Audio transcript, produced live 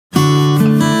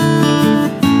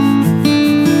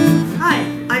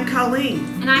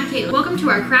to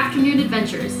our CrafterNoon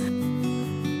adventures.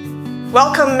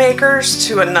 Welcome, makers,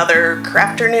 to another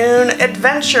CrafterNoon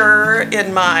adventure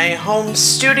in my home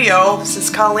studio. This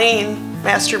is Colleen,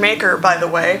 Master Maker, by the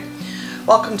way.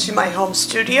 Welcome to my home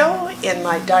studio in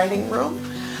my dining room.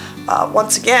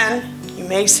 Once again, you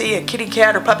may see a kitty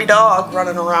cat or puppy dog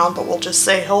running around, but we'll just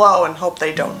say hello and hope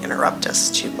they don't interrupt us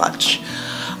too much.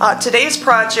 Today's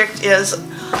project is,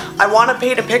 I want to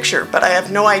paint a picture, but I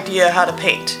have no idea how to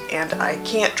paint, and I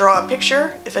can't draw a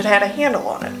picture if it had a handle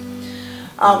on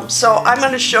it. So I'm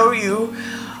going to show you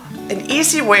an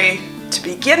easy way to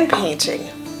begin painting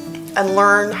and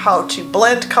learn how to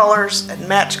blend colors and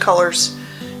match colors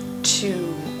to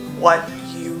what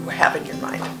you have in your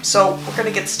mind. So we're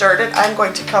going to get started. I'm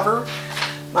going to cover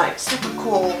my super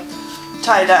cool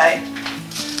tie-dye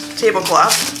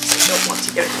tablecloth, so I don't want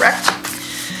to get it wrecked.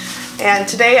 And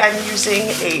today I'm using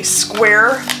a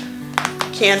square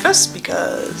canvas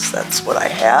because that's what I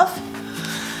have.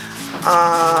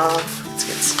 Let's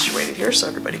get situated here so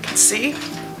everybody can see.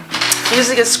 I'm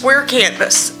using a square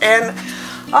canvas, and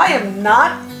I am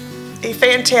not a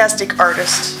fantastic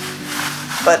artist,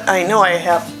 but I know I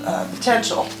have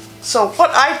potential. So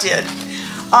what I did,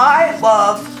 I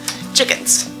love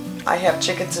chickens. I have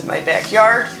chickens in my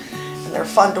backyard, and they're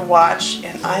fun to watch,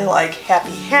 and I like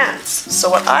happy hens. So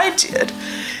what I did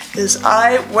is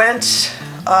I went,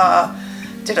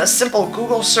 did a simple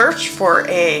Google search for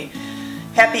a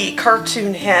happy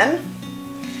cartoon hen,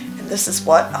 and this is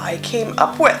what I came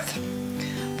up with.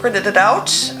 Printed it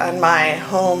out on my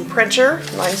home printer.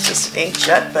 Mine's just an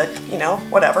inkjet, but you know,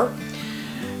 whatever.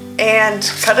 And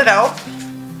cut it out.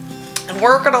 And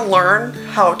we're going to learn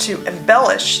how to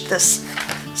embellish this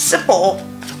simple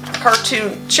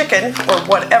cartoon chicken, or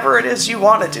whatever it is you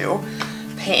want to do,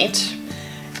 paint,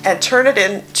 and turn it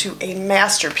into a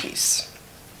masterpiece.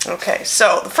 Okay,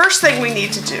 so the first thing we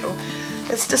need to do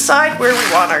is decide where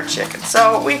we want our chicken.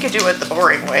 So we could do it the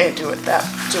boring way and do it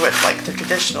like the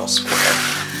traditional square.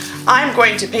 I'm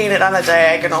going to paint it on a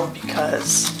diagonal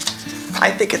because I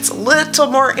think it's a little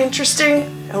more interesting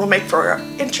and will make for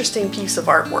an interesting piece of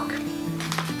artwork.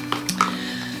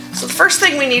 So the first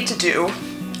thing we need to do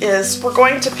is we're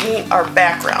going to paint our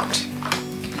background.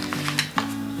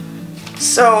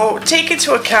 So take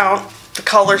into account the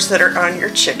colors that are on your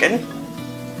chicken.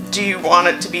 Do you want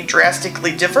it to be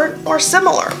drastically different or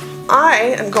similar?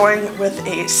 I am going with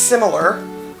a similar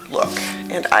look,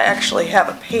 and I actually have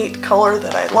a paint color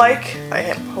that I like.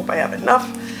 I hope I have enough.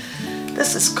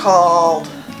 This is called,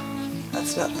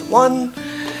 that's not the one,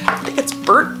 I think it's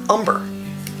burnt umber.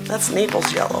 That's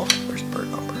Naples yellow. Where's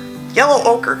burnt umber? Yellow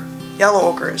ochre. Yellow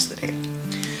ochre is the name.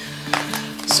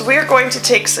 So we are going to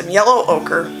take some yellow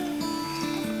ochre,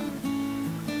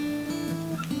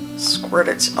 squirt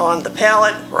it on the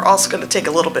palette. We're also going to take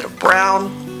a little bit of brown.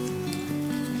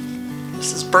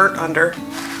 This is burnt umber.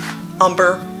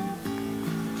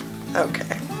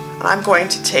 Okay. And I'm going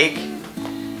to take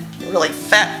a really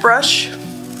fat brush,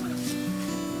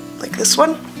 like this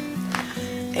one.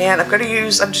 And I'm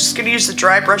just going to use the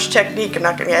dry brush technique. I'm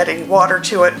not going to add any water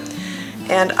to it.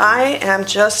 And I am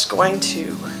just going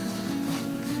to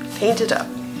paint it up.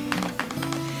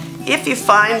 If you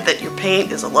find that your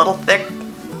paint is a little thick,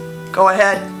 go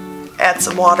ahead, add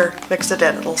some water, mix it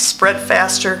in. It'll spread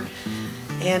faster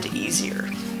and easier.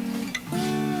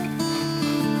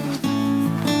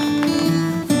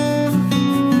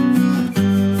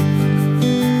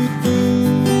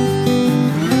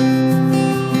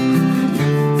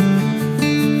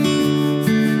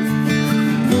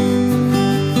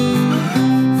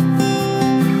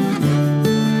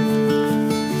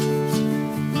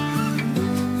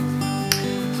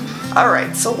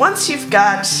 Alright, so once you've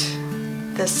got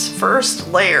this first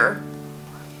layer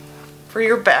for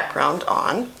your background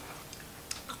on,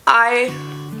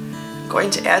 I'm going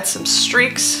to add some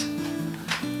streaks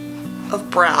of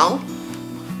brown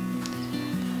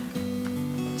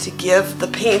to give the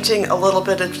painting a little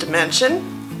bit of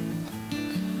dimension.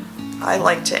 I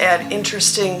like to add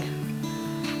interesting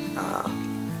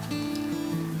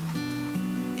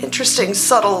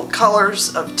subtle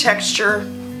colors of texture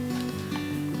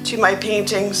to my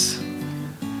paintings.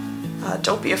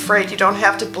 Don't be afraid, you don't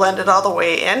have to blend it all the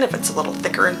way in. If it's a little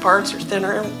thicker in parts or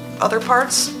thinner in other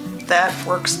parts, that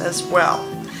works as well.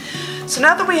 So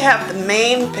now that we have the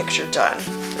main picture done,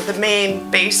 or the main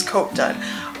base coat done,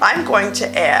 I'm going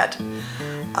to add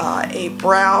a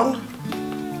brown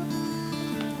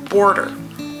border.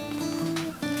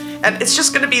 And it's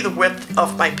just going to be the width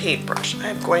of my paintbrush.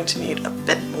 I'm going to need a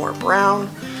bit more brown.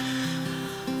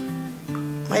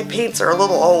 My paints are a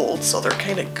little old, so they're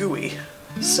kind of gooey.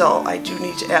 So I do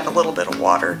need to add a little bit of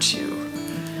water to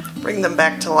bring them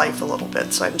back to life a little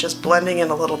bit. So I'm just blending in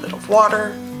a little bit of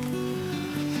water.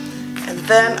 And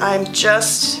then I'm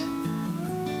just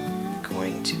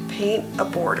going to paint a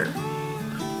border.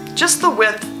 Just the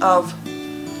width of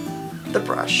the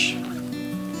brush.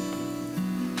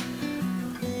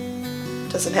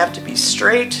 Doesn't have to be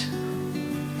straight.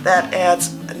 That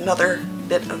adds another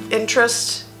bit of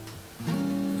interest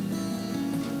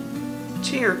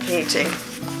to your painting.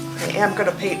 I am going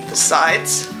to paint the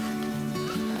sides,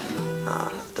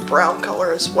 the brown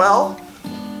color as well.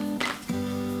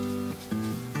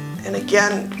 And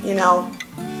again, you know,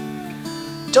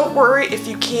 don't worry if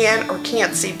you can or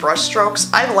can't see brush strokes.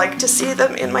 I like to see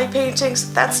them in my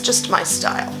paintings. That's just my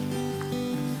style.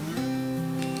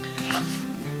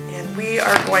 And we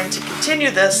are going to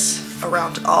continue this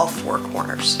around all four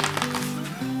corners.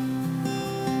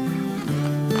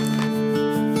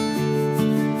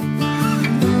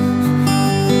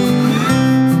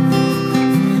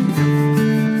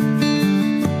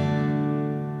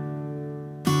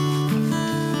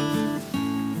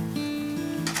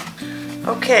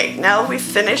 Okay, now we've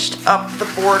finished up the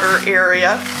border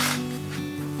area,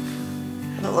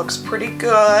 and it looks pretty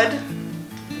good.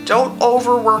 Don't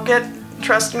overwork it.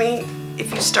 Trust me,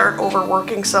 if you start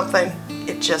overworking something,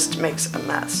 it just makes a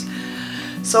mess.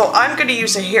 So I'm going to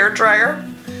use a hair dryer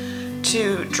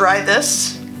to dry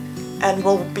this, and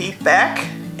we'll be back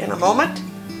in a moment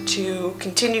to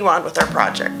continue on with our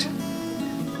project.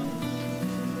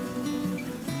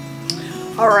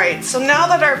 Alright, so now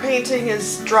that our painting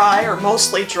is dry, or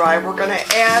mostly dry, we're going to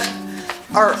add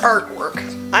our artwork.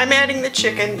 I'm adding the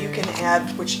chicken. You can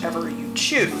add whichever you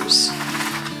choose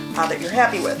that you're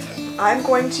happy with. I'm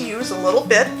going to use a little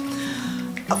bit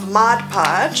of Mod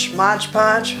Podge,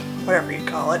 whatever you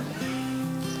call it.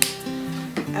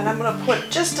 And I'm going to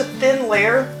put just a thin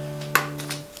layer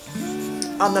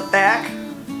on the back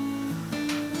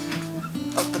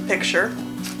of the picture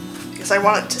because I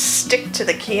want it to stick to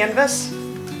the canvas.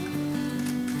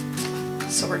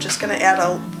 So we're just going to add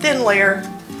a thin layer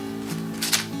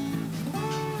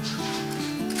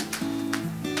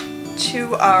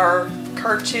to our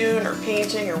cartoon or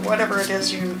painting or whatever it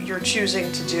is you're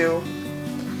choosing to do.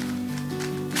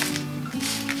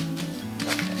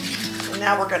 Okay. And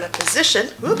now we're going to position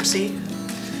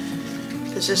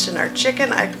our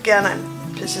chicken. Again, I'm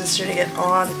positioning it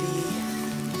on the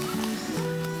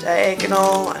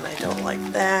diagonal, and I don't like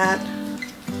that.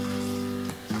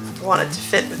 I want it to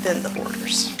fit within the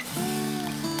borders.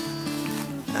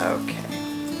 Okay.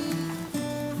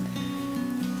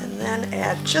 And then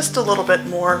add just a little bit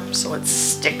more so it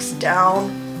sticks down.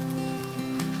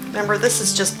 Remember, this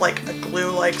is just like a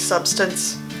glue-like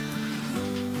substance.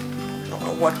 I don't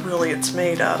know what really it's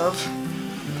made out of.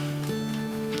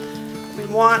 We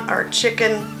want our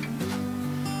chicken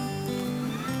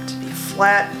to be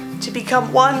flat, to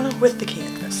become one with the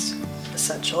canvas,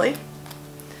 essentially.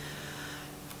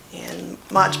 And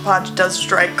Mod Podge does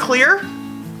dry clear,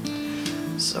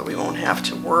 so we won't have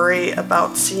to worry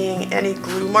about seeing any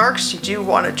glue marks. You do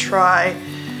want to try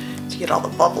to get all the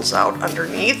bubbles out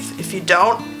underneath. If you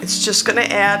don't, it's just going to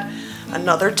add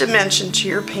another dimension to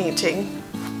your painting.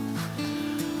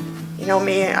 You know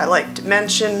me, I like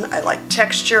dimension, I like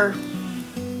texture.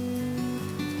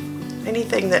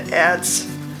 Anything that adds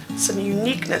some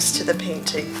uniqueness to the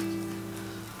painting,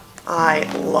 I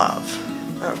love.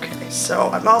 Okay, so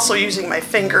I'm also using my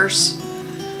fingers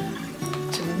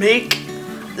to make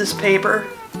this paper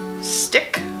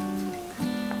stick.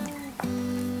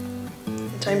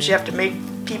 Sometimes you have to make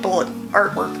people in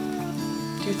artwork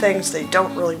do things they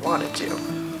don't really want to do.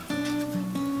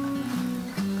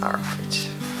 Alright,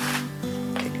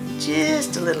 okay,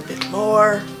 just a little bit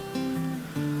more.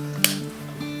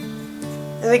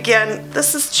 And again,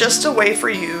 this is just a way for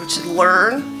you to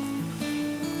learn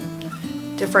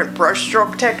different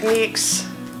brushstroke techniques,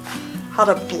 how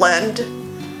to blend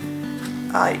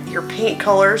your paint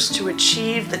colors to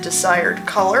achieve the desired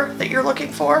color that you're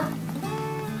looking for.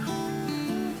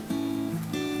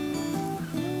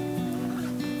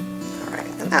 Alright,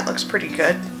 and that looks pretty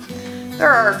good. There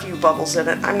are a few bubbles in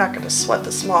it. I'm not going to sweat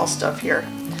the small stuff here.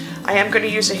 I am going to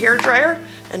use a hair dryer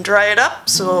and dry it up,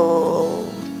 so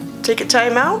take a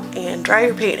time out and dry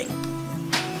your painting.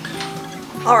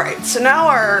 Alright, so now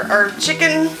our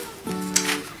chicken,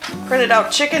 printed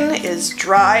out chicken, is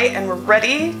dry and we're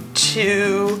ready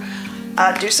to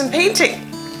do some painting.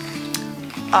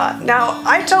 Now,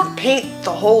 I don't paint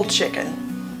the whole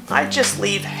chicken. I just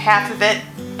leave half of it.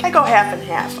 I go half and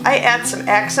half. I add some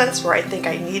accents where I think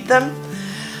I need them.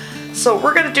 So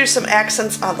we're going to do some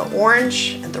accents on the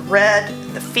orange and the red,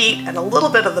 and the feet, and a little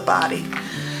bit of the body.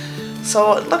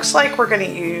 So it looks like we're going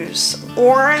to use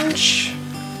orange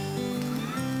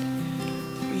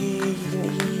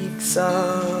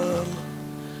some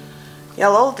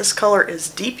yellow. This color is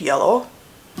deep yellow.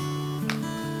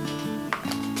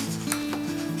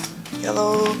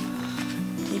 Yellow,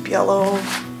 deep yellow.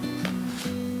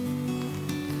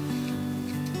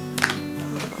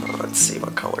 Let's see,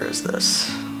 what color is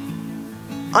this?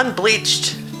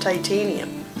 Unbleached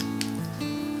titanium,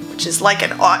 which is like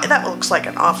an, that looks like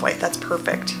an off-white. That's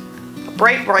perfect. A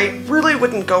bright really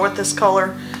wouldn't go with this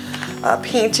color.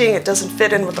 Painting, it doesn't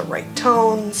fit in with the right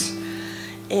tones.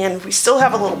 And we still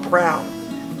have a little brown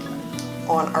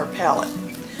on our palette.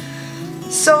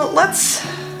 So let's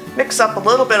mix up a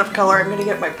little bit of color. I'm going to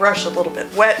get my brush a little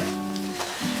bit wet.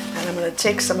 And I'm going to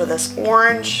take some of this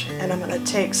orange and I'm going to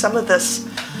take some of this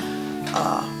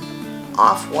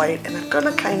off-white, and I'm going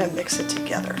to kind of mix it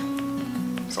together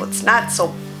so it's not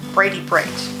so brighty bright.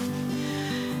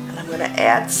 And I'm going to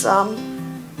add some,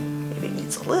 maybe it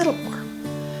needs a little more,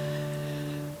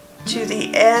 to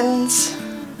the ends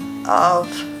of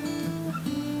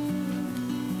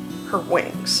her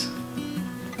wings.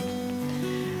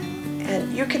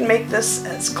 And you can make this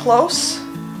as close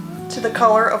to the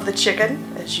color of the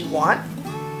chicken as you want,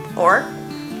 or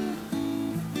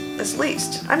as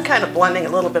least. I'm kind of blending a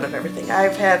little bit of everything.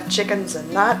 I've had chickens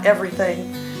and not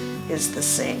everything is the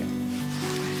same.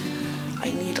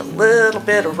 I need a little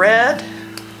bit of red.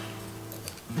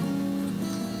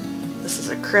 This is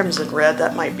a crimson red.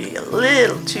 That might be a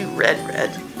little too red.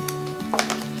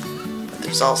 But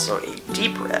there's also a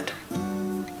deep red.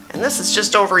 And this is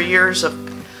just over years of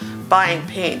buying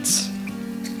paints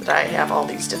that I have all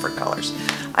these different colors.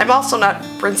 I'm also not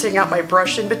rinsing out my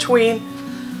brush in between.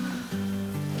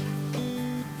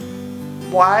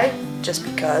 Why? Just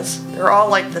because they're all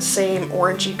like the same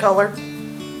orangey color.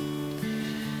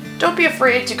 Don't be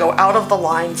afraid to go out of the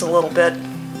lines a little bit,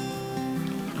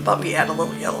 but we add a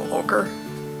little yellow ochre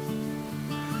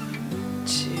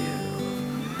to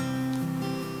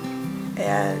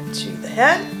add to the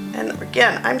head. And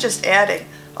again, I'm just adding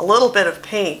a little bit of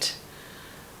paint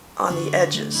on the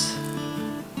edges.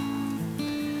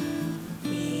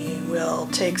 We will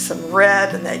take some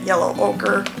red and that yellow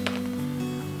ochre.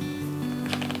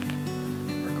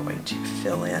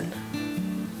 Fill in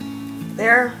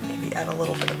there, maybe add a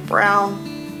little bit of brown.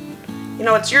 You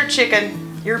know, it's your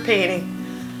chicken, your painting.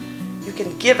 You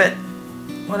can give it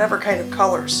whatever kind of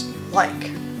colors you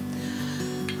like.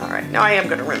 Alright, now I am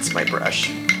going to rinse my brush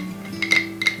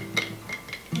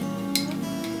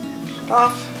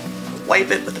off,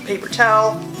 wipe it with a paper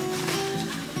towel.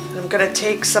 And I'm going to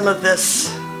take some of this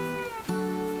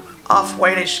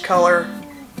off-whitish color,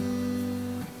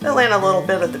 fill in a little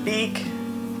bit of the beak,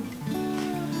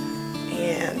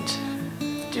 and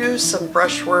do some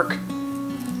brushwork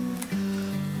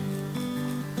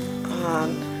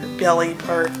on her belly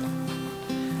part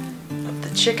of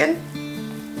the chicken,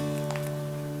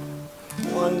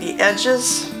 along the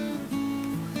edges.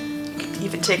 You can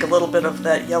even take a little bit of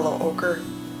that yellow ochre,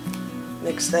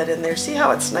 mix that in there. See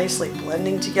how it's nicely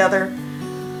blending together?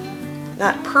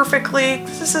 Not perfectly.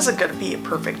 This isn't going to be a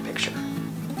perfect picture.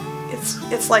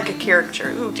 It's like a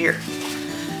caricature. Ooh dear.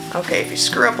 Okay, if you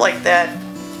screw up like that,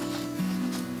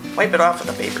 wipe it off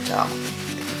with a paper towel.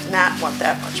 You do not want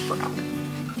that much brown.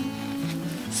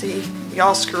 See, we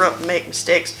all screw up and make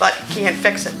mistakes, but you can't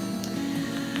fix it.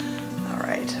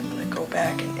 Alright, I'm going to go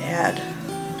back and add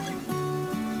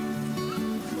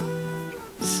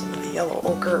some of the yellow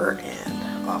ochre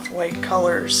and off-white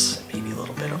colors, maybe a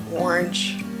little bit of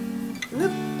orange.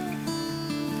 Whoop.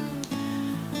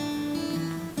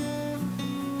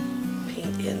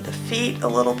 In the feet a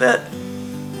little bit.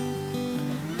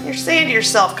 You're saying to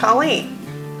yourself, Colleen,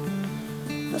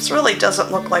 this really doesn't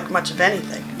look like much of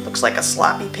anything. It looks like a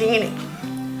sloppy painting.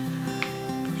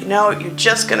 You know, you're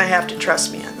just going to have to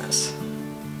trust me on this.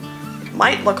 It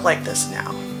might look like this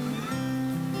now,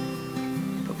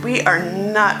 but we are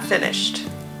not finished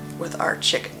with our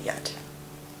chicken yet.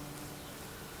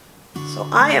 So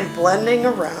I am blending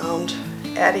around,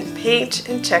 adding paint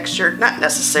and texture, not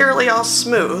necessarily all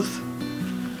smooth.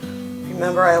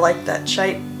 Remember, I like that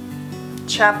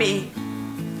choppy,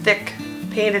 thick,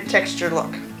 painted texture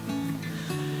look.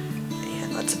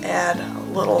 And let's add a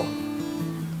little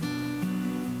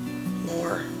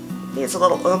more. Needs a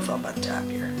little oomph up on top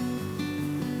here.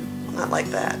 Not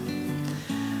like that.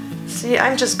 See,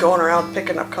 I'm just going around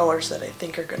picking up colors that I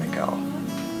think are going to go.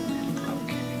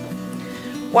 Okay.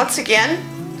 Once again,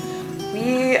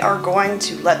 we are going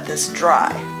to let this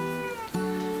dry.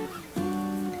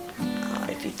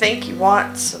 If you think you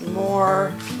want some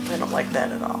more, I don't like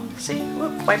that at all. See,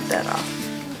 whoop, wipe that off.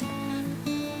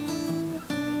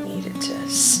 Need it to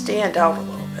stand out a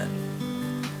little bit.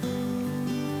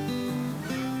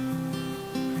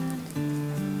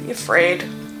 be afraid.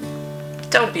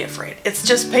 Don't be afraid. It's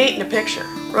just painting a picture.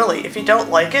 Really, if you don't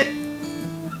like it,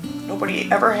 nobody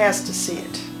ever has to see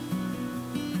it.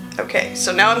 Okay,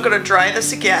 so now I'm going to dry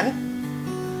this again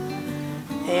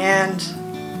and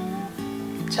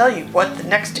tell you what the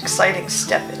next exciting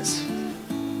step is.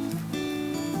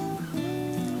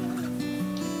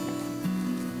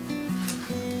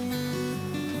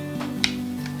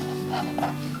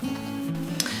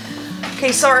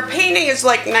 Okay, so our painting is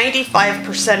like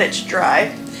 95%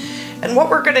 dry. And what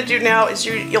we're going to do now is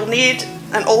you'll need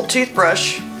an old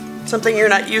toothbrush, something you're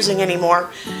not using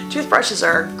anymore. Toothbrushes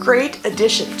are a great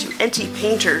addition to any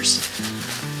painter's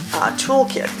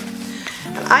toolkit.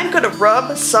 And I'm going to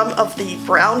rub some of the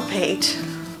brown paint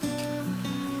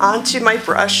onto my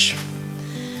brush,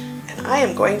 and I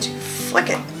am going to flick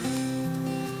it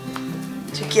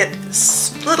to get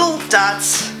little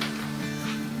dots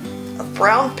of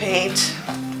brown paint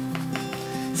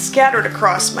scattered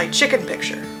across my chicken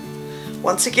picture.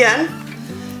 Once again,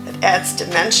 it adds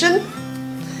dimension,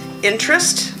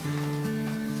 interest,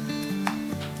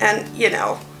 and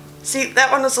see,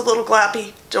 that one was a little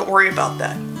gloppy. Don't worry about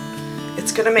that.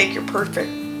 It's going to make your perfect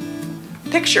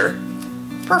picture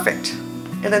perfect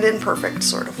in an imperfect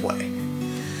sort of way.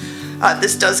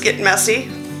 This does get messy.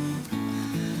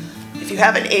 If you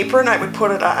have an apron, I would put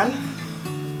it on,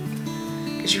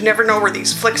 because you never know where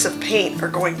these flicks of paint are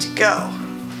going to go.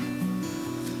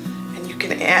 You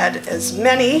can add as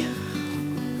many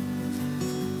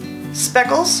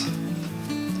speckles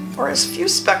or as few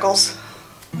speckles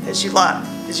as you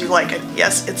like it.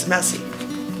 Yes, it's messy.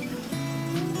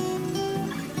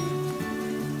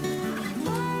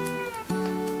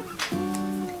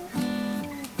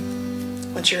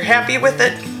 Once you're happy with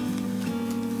it,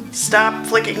 stop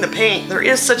flicking the paint. There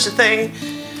is such a thing,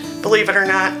 believe it or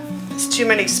not, as too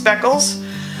many speckles.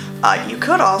 You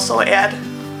could also add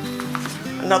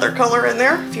another color in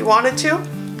there if you wanted to.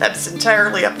 That's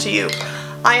entirely up to you.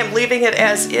 I am leaving it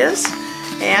as is,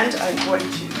 and I'm going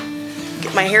to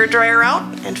get my hair dryer out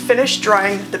and finish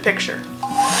drying the picture.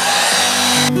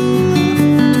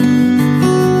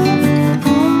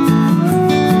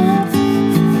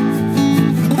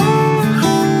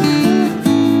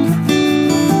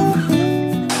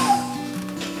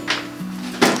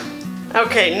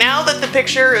 Okay, now that the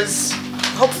picture is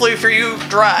hopefully for you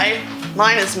dry,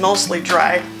 mine is mostly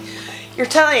dry, you're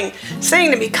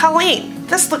saying to me, Colleen,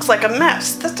 this looks like a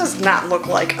mess. This does not look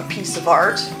like a piece of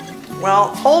art.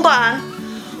 Well, hold on.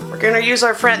 We're going to use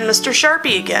our friend Mr.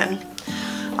 Sharpie again.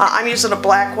 I'm using a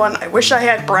black one. I wish I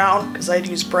had brown, because I'd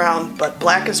use brown, but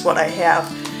black is what I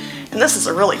have. And this is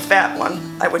a really fat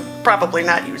one. I would probably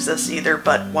not use this either,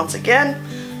 but once again,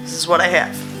 this is what I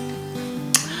have.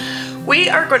 We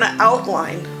are going to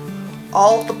outline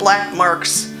all the black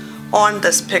marks on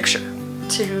this picture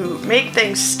to make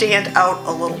things stand out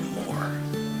a little more.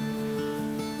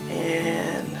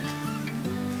 And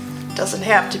it doesn't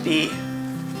have to be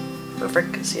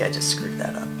perfect, because see, I just screwed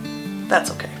that up.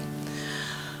 That's okay.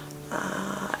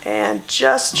 And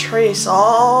just trace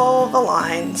all the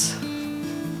lines,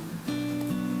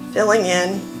 filling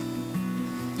in.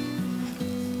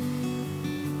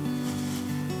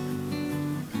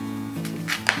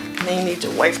 You may need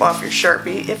to wipe off your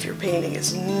Sharpie if your painting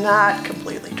is not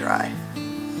completely dry.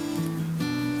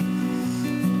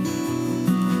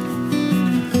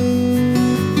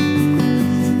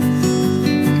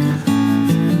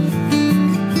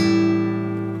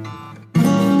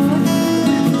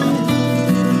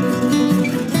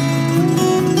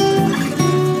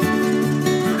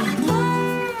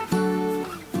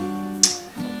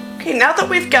 Okay, now that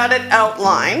we've got it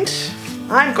outlined,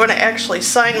 I'm going to actually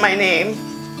sign my name,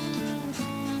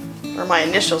 or my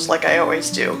initials like I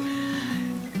always do.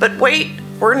 But wait,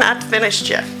 we're not finished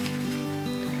yet.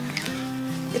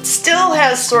 It still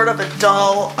has sort of a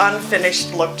dull,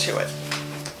 unfinished look to it.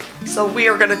 So we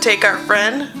are going to take our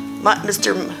friend,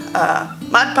 Mr.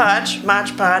 Mod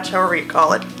Podge, however you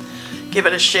call it, give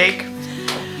it a shake,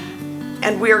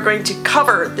 and we are going to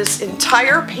cover this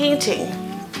entire painting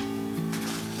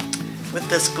with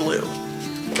this glue.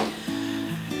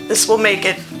 This will make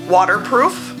it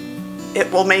waterproof.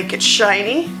 It will make it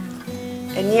shiny,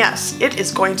 and yes, it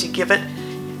is going to give it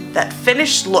that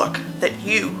finished look that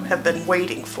you have been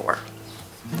waiting for.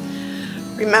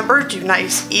 Remember, do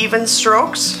nice even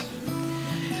strokes.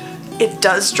 It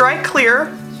does dry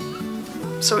clear,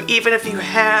 so even if you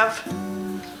have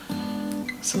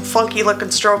some funky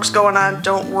looking strokes going on,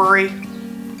 don't worry.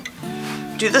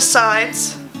 Do the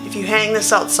sides. If you hang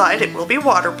this outside, it will be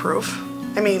waterproof.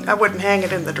 I mean, I wouldn't hang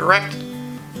it in the direct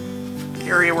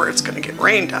area where it's going to get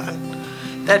rained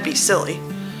on. That'd be silly.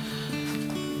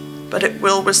 but it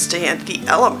will withstand the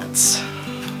elements.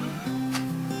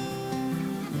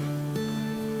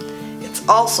 It's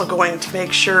also going to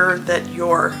make sure that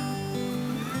your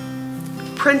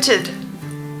printed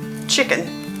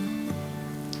chicken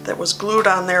that was glued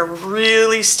on there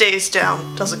really stays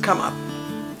down, doesn't come up.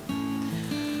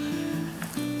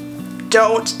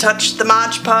 Don't touch the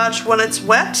Mod Podge when it's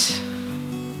wet.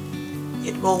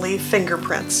 It will leave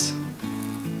fingerprints.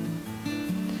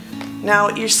 Now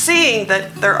you're seeing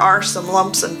that there are some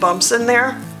lumps and bumps in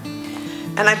there,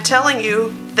 and I'm telling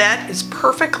you that is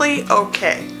perfectly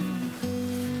okay.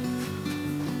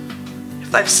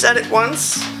 If I've said it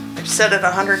once, I've said it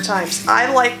 100 times.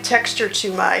 I like texture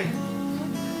to my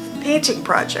painting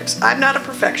projects. I'm not a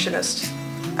perfectionist.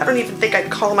 I don't even think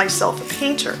I'd call myself a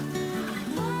painter.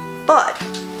 But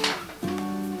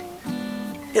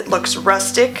it looks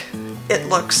rustic, it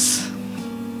looks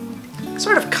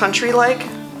sort of country-like,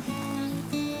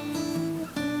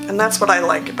 and that's what I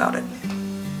like about it.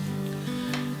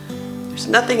 There's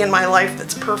nothing in my life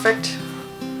that's perfect,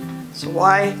 so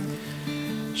why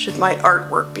should my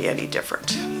artwork be any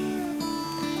different?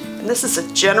 And this is a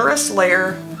generous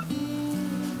layer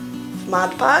of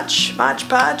Mod Podge.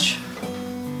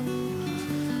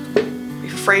 Be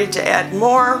afraid to add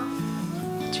more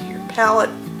to your palette.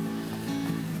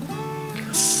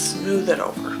 Smooth it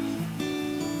over.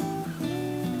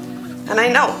 And I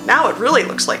know, now it really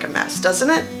looks like a mess, doesn't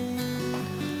it?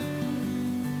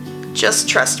 Just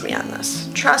trust me on this.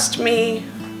 Trust me.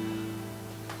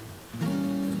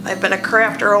 I've been a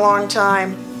crafter a long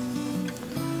time.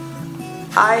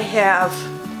 I have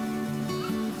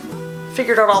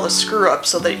figured out all the screw-ups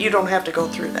so that you don't have to go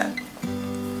through that.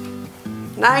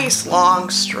 Nice long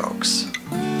strokes.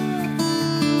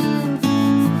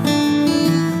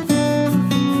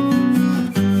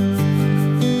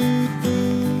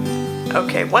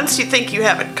 Okay, once you think you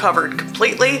have it covered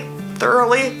completely,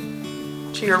 thoroughly,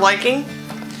 to your liking,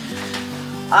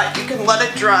 you can let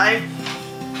it dry.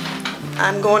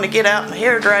 I'm going to get out my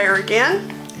hairdryer again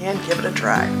and give it a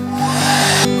dry.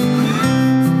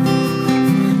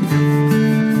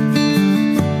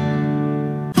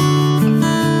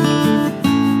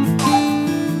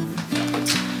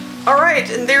 Alright,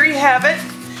 and there you have it.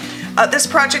 This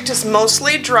project is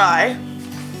mostly dry.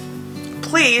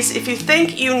 Please, if you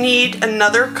think you need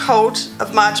another coat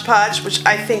of Mod Podge, which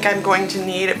I think I'm going to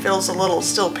need, it feels a little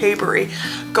still papery,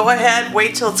 go ahead,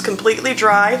 wait till it's completely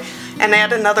dry, and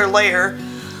add another layer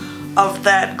of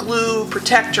that glue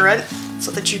protectorant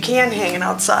so that you can hang it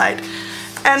outside.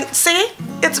 And see,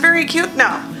 it's very cute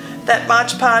now. That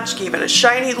Mod Podge gave it a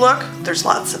shiny look, there's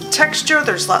lots of texture,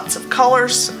 there's lots of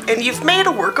colors, and you've made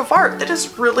a work of art that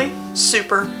is really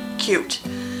super cute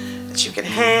that you can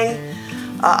hang.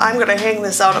 I'm going to hang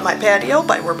this out on my patio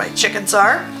by where my chickens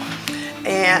are,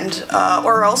 and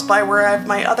or else by where I have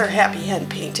my other Happy Hen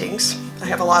paintings. I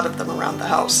have a lot of them around the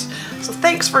house. So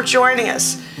thanks for joining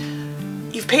us.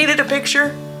 You've painted a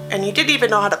picture, and you didn't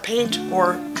even know how to paint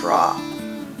or draw.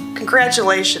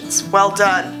 Congratulations, well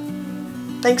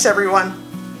done. Thanks everyone.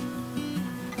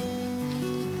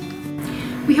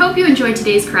 We hope you enjoyed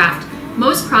today's craft.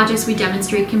 Most projects we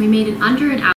demonstrate can be made in under an hour.